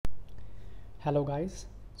Hello guys,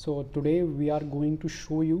 so today we are going to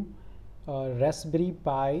show you a Raspberry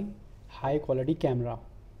Pi high quality camera.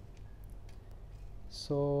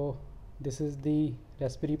 So this is the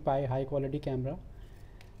Raspberry Pi high quality camera,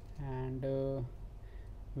 and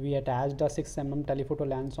we attached a 6 mm telephoto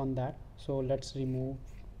lens on that. So let's remove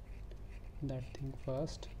that thing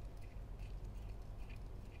first.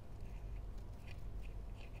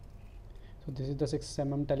 So this is the 6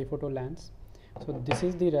 mm telephoto lens. So this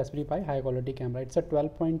is the Raspberry Pi high quality camera. It's a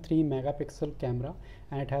 12.3 megapixel camera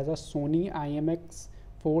and it has a Sony IMX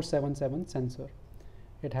 477 sensor.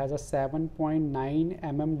 It has a 7.9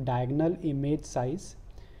 mm diagonal image size,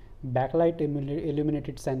 backlight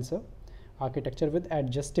illuminated sensor, architecture with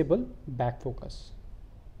adjustable back focus.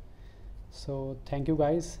 So thank you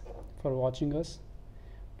guys for watching us.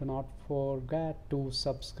 Do not forget to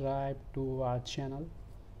subscribe to our channel.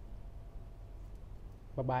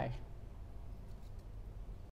 Bye bye.